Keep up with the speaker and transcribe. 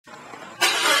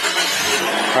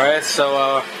Alright,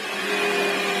 so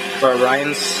we're at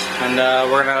Ryan's and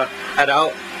we're gonna head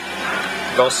out,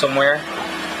 go somewhere.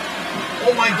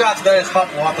 Oh my gosh, that is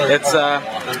hot water. It's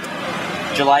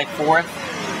July 4th.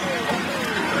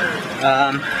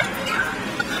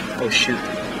 Oh shoot.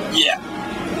 Yeah.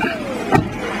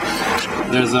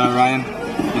 There's Ryan.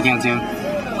 You can't see him.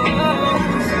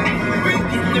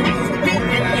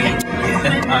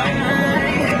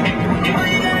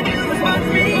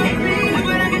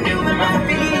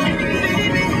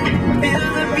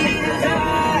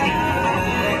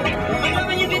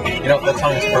 You know, that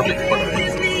song is perfect for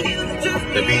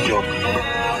the visual.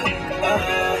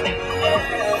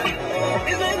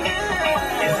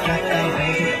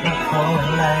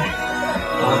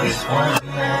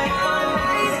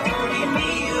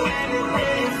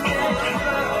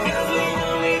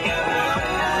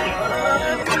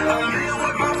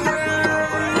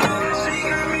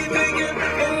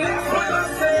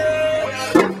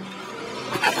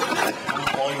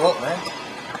 Up, man.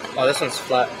 Oh, this one's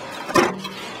flat.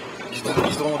 Just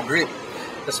the one with grip.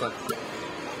 This one.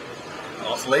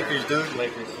 Oh, it's Lakers, dude.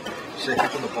 Lakers. Shit,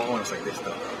 hits on the ball and it's like this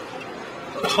stuff.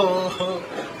 Oh,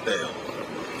 damn.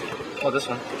 Oh, this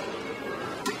one.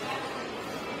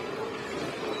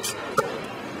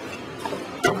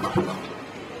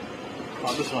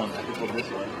 Oh, this one. I can put this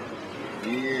one.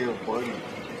 Yeah, boy.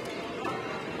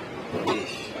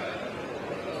 Ish.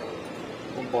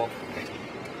 One ball.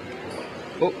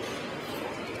 Oh.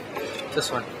 This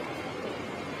one.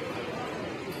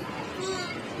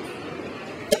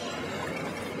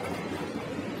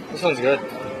 This one's good.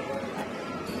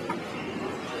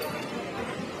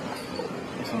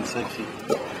 This one's sexy.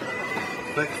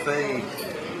 Quick fade.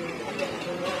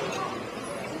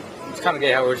 It's kind of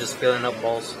gay how we're just filling up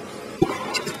balls.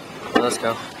 Let's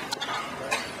go.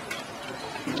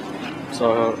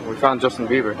 So we found Justin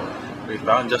Bieber. We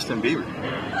found Justin Bieber.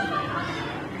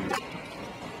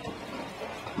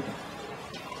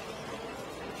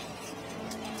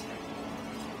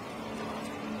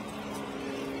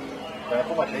 Can I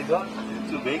put my shades on? Is it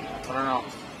too big? I don't know.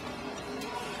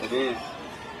 It is.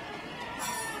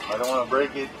 I don't want to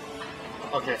break it.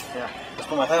 Okay, yeah. Let's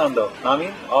put my hat on though. Know what I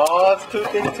mean? Oh, it's too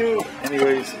thick too.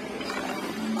 Anyways.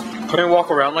 Couldn't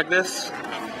walk around like this.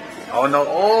 Oh no.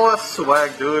 Oh, that's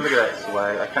swag, dude. Look at that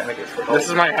swag. I can't make it. Oh. This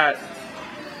is my hat.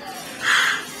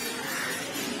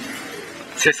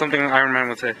 Say something Iron Man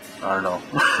would say. I don't know.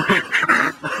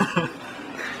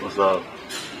 What's up?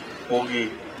 Ogie.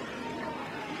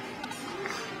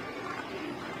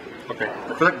 Okay.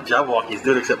 I feel like Jabberwockies,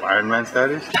 dude, except Iron Man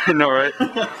status. I know, right?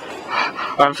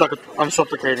 I'm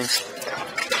suffocating.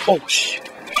 Oh, shit.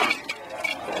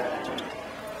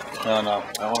 No,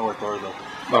 I want to wear Thor though.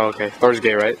 Oh, okay. Thor's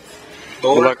gay, right?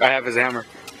 Thor? Oh, look, I have his hammer.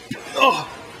 Oh!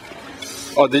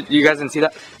 Oh, you guys didn't see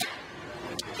that?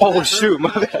 Oh, shoot, my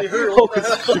bad. Oh,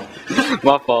 shoot.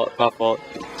 My fault.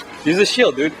 Use a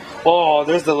shield, dude. Oh,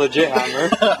 there's the legit hammer.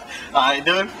 Alright,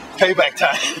 dude. Payback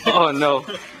time. Oh, no.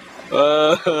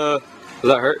 Does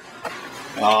that hurt?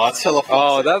 Oh, that's hella fun.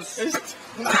 Oh,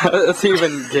 that's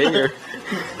even gayer.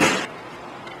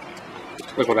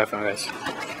 Look what I found, guys.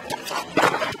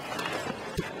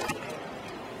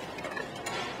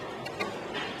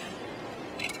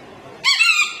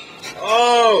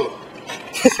 Oh!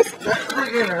 That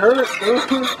freaking hurts,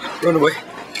 dude. Run away.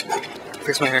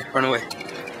 Fix my hair. Run away.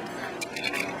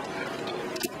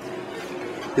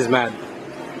 He's mad.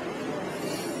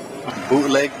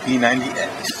 Bootleg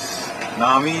P90X. Know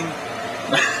what I mean?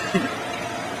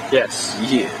 Yes.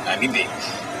 Yeah, 90 days.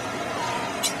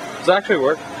 Does that actually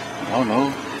work? I don't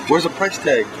know. Where's the price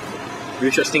tag? Are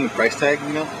you seeing a price tag,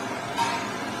 you know?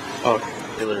 Oh,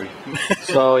 Hillary.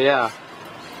 so yeah.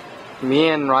 Me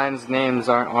and Ryan's names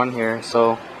aren't on here,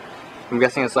 so I'm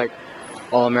guessing it's like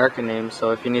all American names.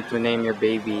 So if you need to name your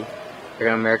baby like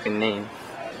an American name,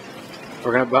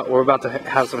 we're about to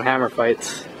have some hammer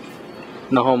fights.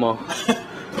 No homo.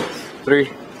 3,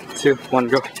 2, 1,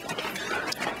 go.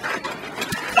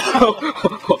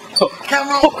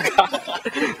 Camera! Oh god.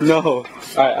 No.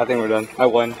 Alright, I think we're done. I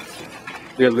won.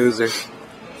 You're a loser.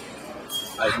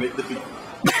 I admit defeat.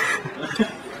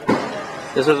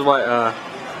 This is what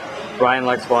Ryan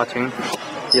likes watching.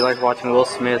 He likes watching Will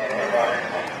Smith.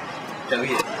 Hell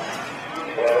yeah.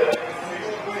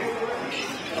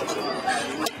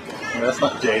 That's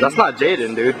not Jaden. That's not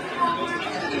Jaden, dude.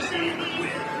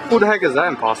 Who the heck is that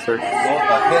imposter? What the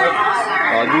heck?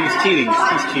 Oh, dude, he's cheating.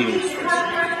 He's cheating.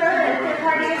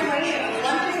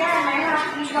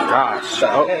 Gosh.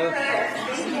 Oh.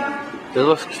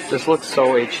 This looks so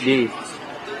HD.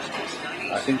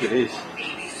 I think it is.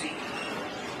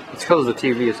 It's because of the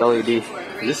TV, it's LED.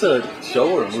 Is this a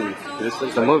show or a movie?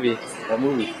 It's a movie. A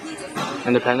movie.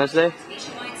 Independence Day?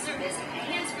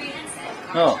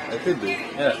 No, it could be.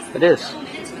 Yeah. It is.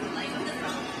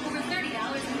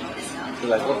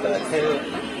 You're like, what the hell?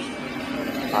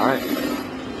 Alright.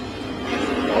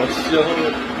 Oh, show.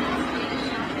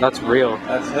 That's real.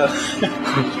 That's hell.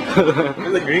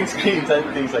 There's a green screen type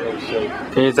things like a show.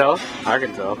 Can you tell? I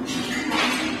can tell.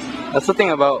 That's the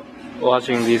thing about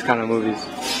watching these kind of movies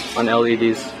on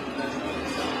LEDs.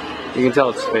 You can tell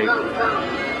it's fake.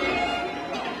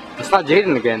 It's not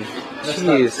Jaden again.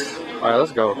 Jeez. Alright,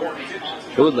 let's go.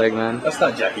 Good leg, man. That's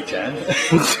not Jackie Chan.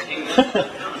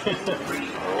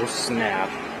 Oh, snap.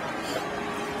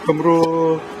 Come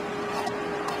on.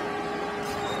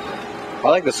 I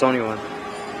like the Sony one.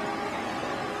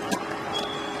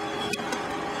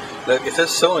 Look, it says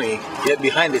Sony, yet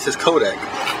behind it says Kodak.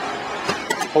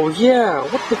 Oh yeah,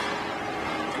 what the?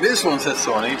 This one says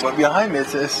Sony, but behind it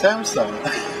says Samsung.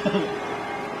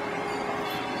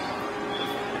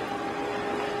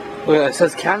 Look, it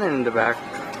says Canon in the back.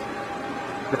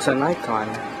 It's a Nikon.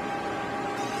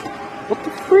 What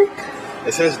the freak?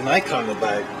 It says Nikon in the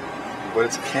back, but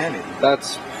it's Canon.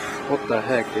 That's... what the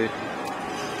heck, dude?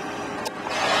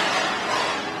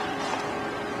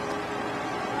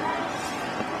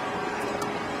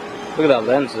 Look at that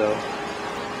lens, though.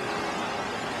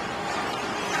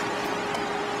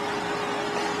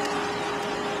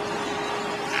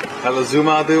 Have a zoom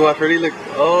out, dude. I've already looked.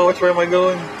 Oh, which way am I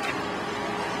going?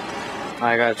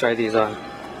 I gotta try these on. Know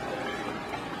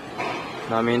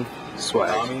what I mean?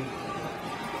 Swag.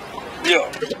 Yo.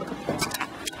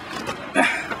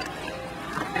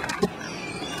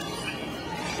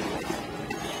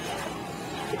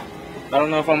 I don't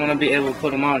know if I'm gonna be able to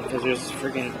put them on because there's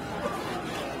freaking...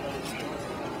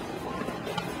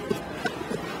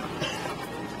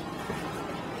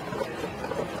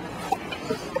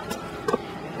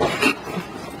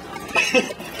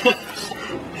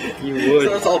 You would. So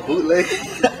that's all bootleg.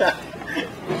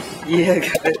 Yeah,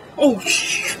 guys. Oh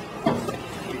shit!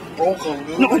 Broke them,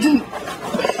 dude. No, I didn't.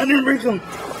 I didn't break them.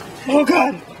 Oh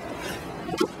god!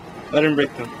 I didn't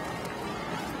break them.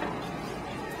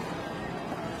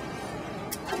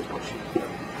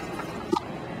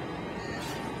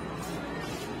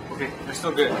 Okay, they're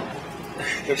still good.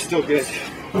 They're still good.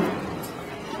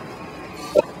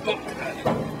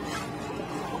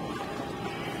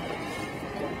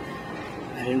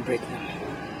 I didn't break them.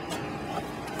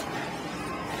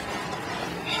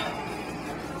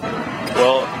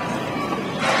 Well,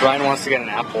 Ryan wants to get an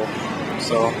apple,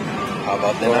 so How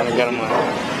about we're that? gonna get him one.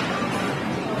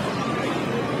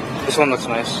 This one looks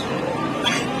nice.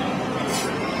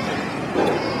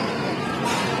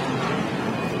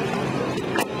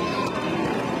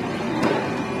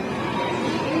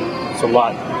 It's a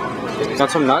lot. Got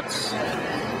some nuts?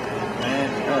 Man,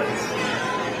 nuts.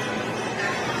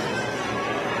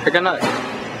 Pick a nut.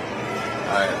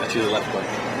 Alright, I choose the left one.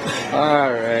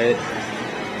 Alright.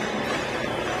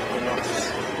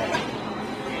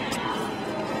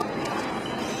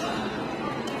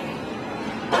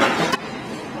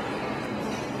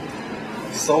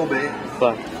 So big.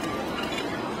 But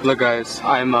look, guys,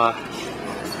 I'm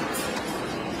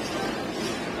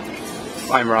Ryan.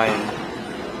 I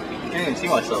can't even see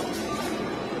myself.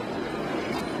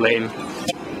 Lame.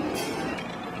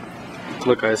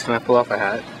 Look, guys, can I pull off a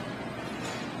hat?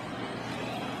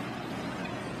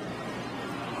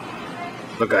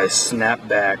 Look, guys, snap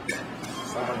back.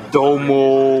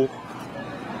 Domo. Oh,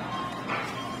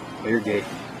 you're gay.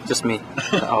 Just me.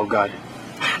 Oh god.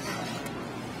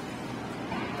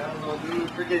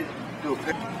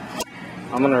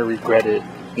 I'm gonna regret it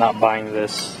not buying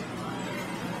this.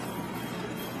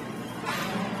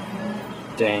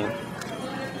 Dang.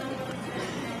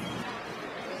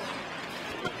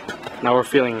 Now we're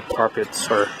feeling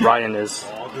carpets, or Ryan is.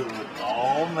 Oh, dude.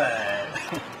 Oh, man.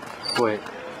 Wait.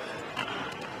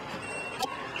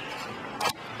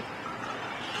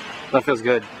 That feels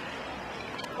good.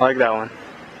 I like that one.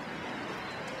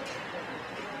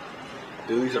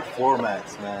 Dude, these are floor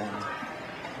mats, man.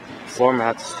 Floor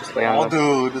mats, just lay on Oh, them.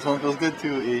 dude, this one feels good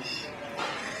too, ish.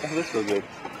 Oh, this feels good.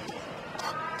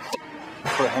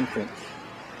 For a handprint.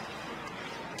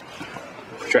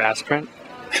 What's your aspirin?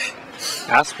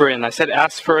 Aspirin. I said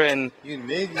aspirin. You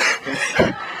nigga.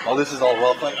 Oh, this is all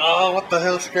rough. Like, oh, what the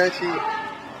hell, scratchy?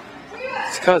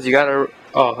 It's cause you gotta.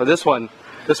 Oh, this one.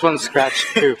 This one's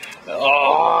scratched too.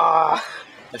 Oh,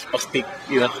 it's plastic,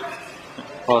 you know.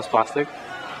 Oh, it's plastic. I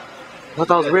thought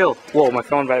that was real. Whoa, my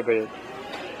phone vibrated.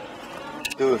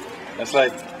 Dude, that's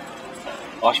like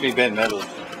watch me bend metal.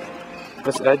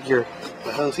 That's Edgar. What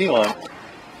the hell is he on?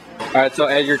 Alright, so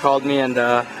Edgar called me and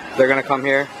they're gonna come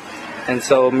here And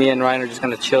so me and Ryan are just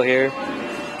gonna chill here,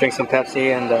 drink some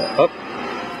Pepsi, and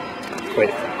wait.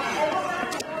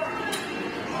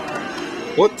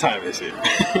 What time is it?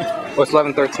 Well, it's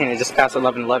 11:13. It just passed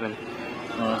 11:11.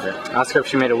 Oh, okay. Ask her if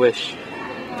she made a wish.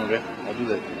 Okay, I'll do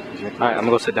that. All right, I'm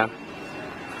gonna go sit down.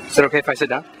 Is it okay if I sit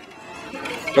down?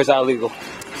 Or is that illegal?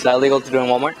 Is that illegal to do in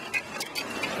Walmart?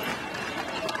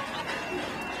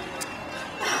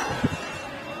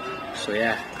 So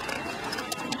yeah.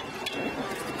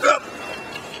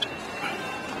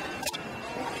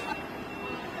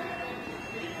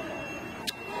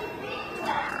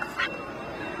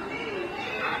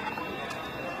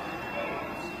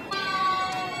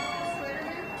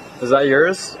 Is that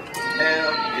yours?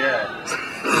 Hell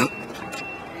yeah.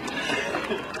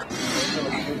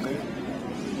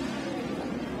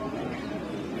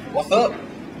 What's up?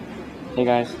 Hey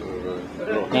guys.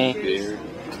 Hey.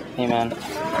 Hey man.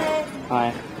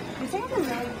 Hi.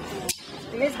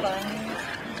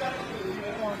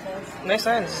 Nice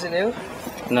signs. Is it new?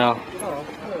 No. Oh.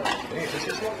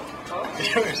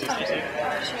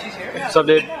 What's up,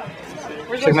 dude?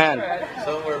 Where's Shake my man. sister at?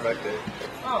 Somewhere back there.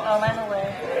 Oh, mine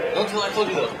away. Don't tell I told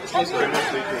you though. It's nice. Are you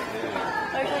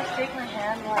trying to shake my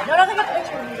hand? No, don't take a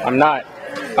picture of me. I'm not.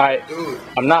 Alright. Dude,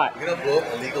 I'm not. you're gonna blow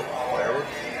up illegal fireworks?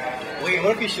 Wait,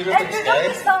 what if you shoot it from the sky?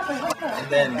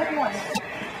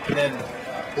 And then,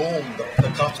 boom, the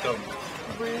cops come.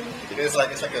 It's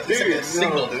like a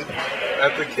signal, dude.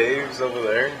 At the caves over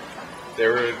there, they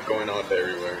were going off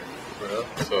everywhere. Bro.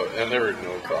 So, and there were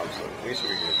no cops, so at least we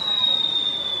could.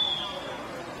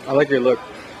 I like your look.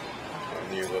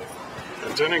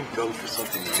 I'm trying to go for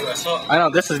something Dude, new. I know,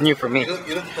 this is new for me. You look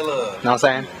hella. Know what I'm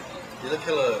saying? You look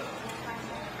hella.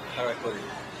 How do I put it?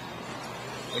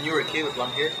 When you were a kid with long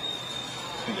hair.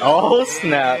 Oh,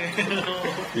 snap.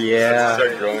 Yeah.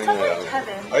 Start growing Sounds like out.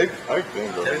 Kevin. I've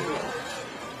been growing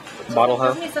out. Bottle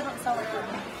hub. Doesn't he sound like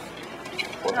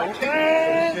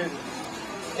Kevin?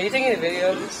 Are you taking a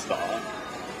video? Stop.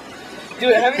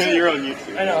 Dude, have you You're seen? on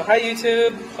YouTube. I know. Hi,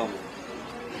 YouTube. I'm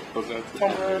Tumblr. a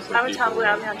Tumblr. I'm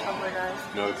on Tumblr, guys.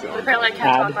 No, it's But on. apparently I can't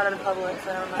Add. talk about it in public,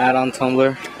 so I don't know. Add on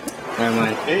Tumblr. Never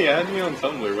mind. Hey, add me on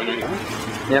Tumblr. When are you?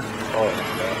 Yeah. Oh,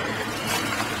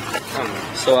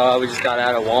 So we just got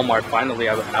out of Walmart finally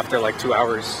after like 2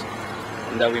 hours.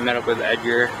 And then we met up with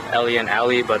Edgar, Ellie, and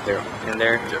Allie, but they're in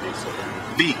there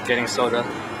B. getting soda.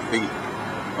 B. You know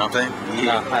what I'm saying?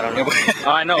 No, I don't know.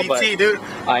 Oh, I know, but BT, dude.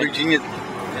 I- Virginia.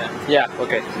 yeah,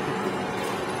 okay.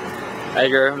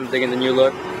 Edgar, I'm digging the new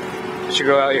look. You should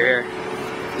grow out your hair.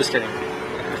 Just kidding.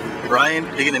 Ryan,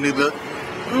 taking a new look.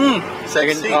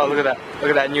 Sexy. Oh, look at that. Look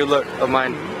at that new look of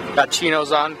mine. Got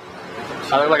chinos on.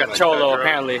 I look like a cholo,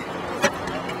 apparently.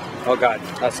 Oh god,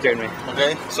 that scared me.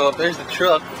 Okay, so if there's the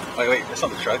truck. Wait, that's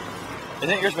not the truck.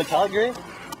 Isn't yours metallic gray?